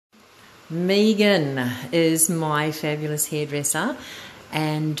Megan is my fabulous hairdresser,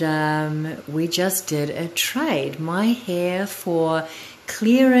 and we just did a trade. My hair for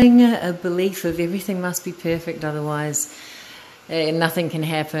clearing a belief of everything must be perfect, otherwise nothing can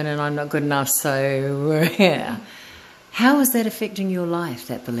happen and I'm not good enough. So yeah. How is that affecting your life,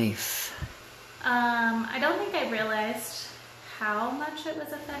 that belief? I don't think I realized how much it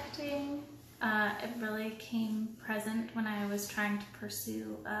was affecting. It really came present when I was trying to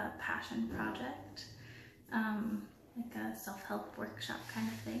pursue a passion project, like a self-help workshop kind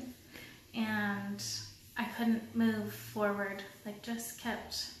of thing. And I couldn't move forward, like just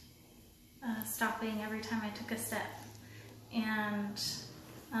kept stopping every time I took a step. And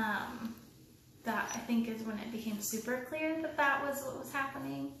that, I think, is when it became super clear that that was what was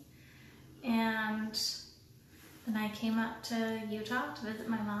happening. And then I came up to Utah to visit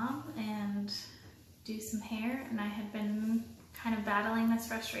my mom and do some hair, and I had been kind of battling this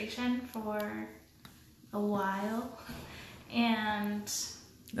frustration for a while. And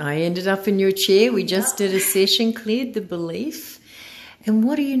I ended up in your chair. We just did a session, cleared the belief. And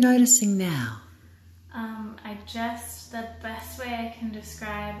what are you noticing now? The best way I can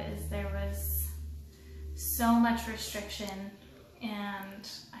describe is there was so much restriction, and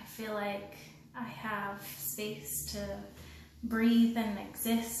I feel like I have space to breathe and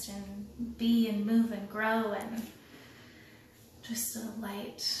exist and be and move and grow, and just a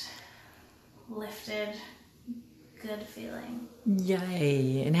light, lifted, good feeling.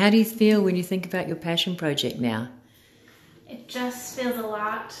 Yay. And how do you feel when you think about your passion project now? It just feels a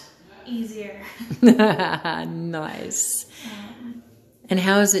lot easier. Nice. And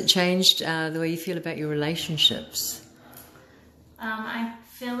how has it changed the way you feel about your relationships? I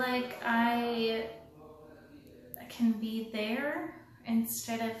feel like I can be there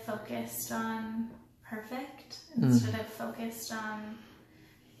instead of focused on perfect, instead of focused on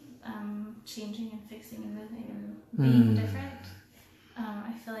changing and fixing and moving and being different.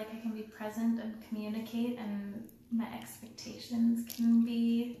 I feel like I can be present and communicate, and my expectations can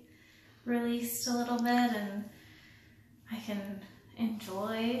be released a little bit, and I can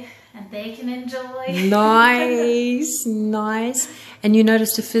enjoy and they can enjoy. Nice, nice. And you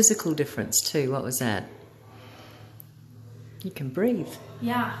noticed a physical difference too. What was that? You can breathe.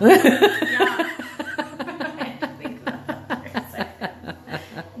 Yeah. Yeah. I think that for a second.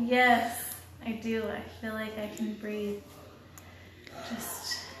 Yes, I do. I feel like I can breathe.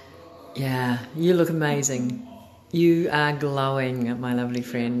 Yeah, you look amazing. You are glowing, my lovely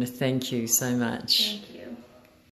friend. Thank you so much. Thank you.